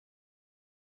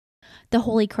The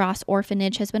Holy Cross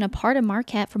Orphanage has been a part of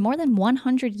Marquette for more than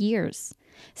 100 years.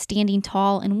 Standing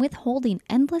tall and withholding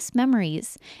endless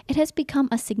memories, it has become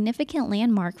a significant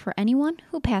landmark for anyone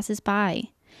who passes by.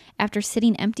 After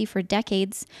sitting empty for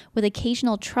decades, with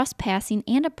occasional trespassing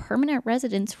and a permanent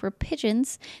residence for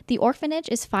pigeons, the orphanage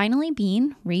is finally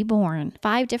being reborn.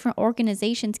 5 different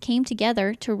organizations came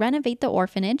together to renovate the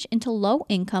orphanage into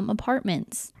low-income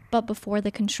apartments. But before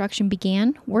the construction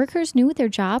began, workers knew their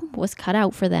job was cut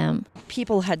out for them.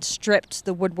 People had stripped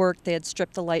the woodwork, they had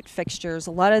stripped the light fixtures.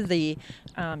 A lot of the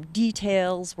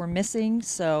details were missing,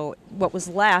 so what was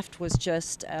left was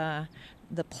just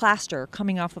the plaster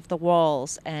coming off of the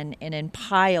walls and in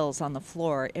piles on the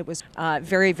floor. It was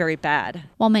very, very bad.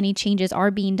 While many changes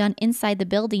are being done inside the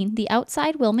building, the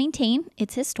outside will maintain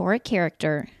its historic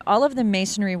character. All of the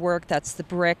masonry work, that's the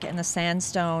brick and the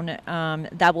sandstone,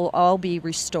 that will all be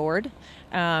restored.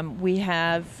 We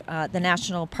have, the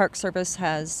National Park Service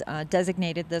has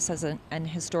designated this as an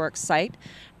historic site,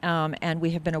 and we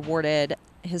have been awarded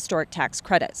historic tax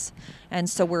credits. And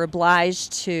so we're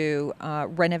obliged to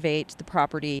renovate the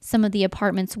property. Some of the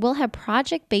apartments will have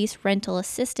project-based rental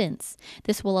assistance.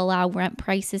 This will allow rent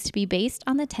prices to be based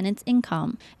on the tenant's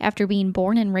income. After being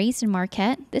born and raised in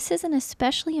Marquette, this is an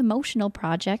especially emotional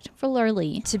project for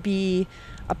Lurley. To be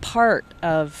a part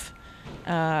of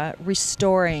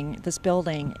restoring this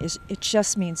building, it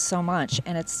just means so much,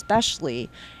 and especially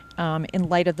in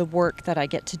light of the work that I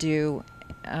get to do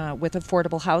with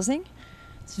affordable housing.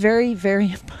 It's very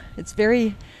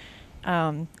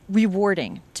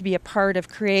rewarding to be a part of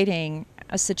creating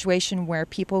a situation where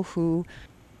people who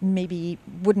maybe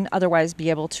wouldn't otherwise be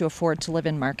able to afford to live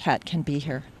in Marquette can be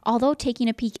here. Although taking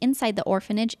a peek inside the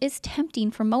orphanage is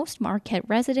tempting for most Marquette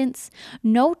residents,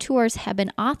 no tours have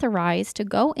been authorized to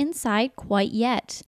go inside quite yet.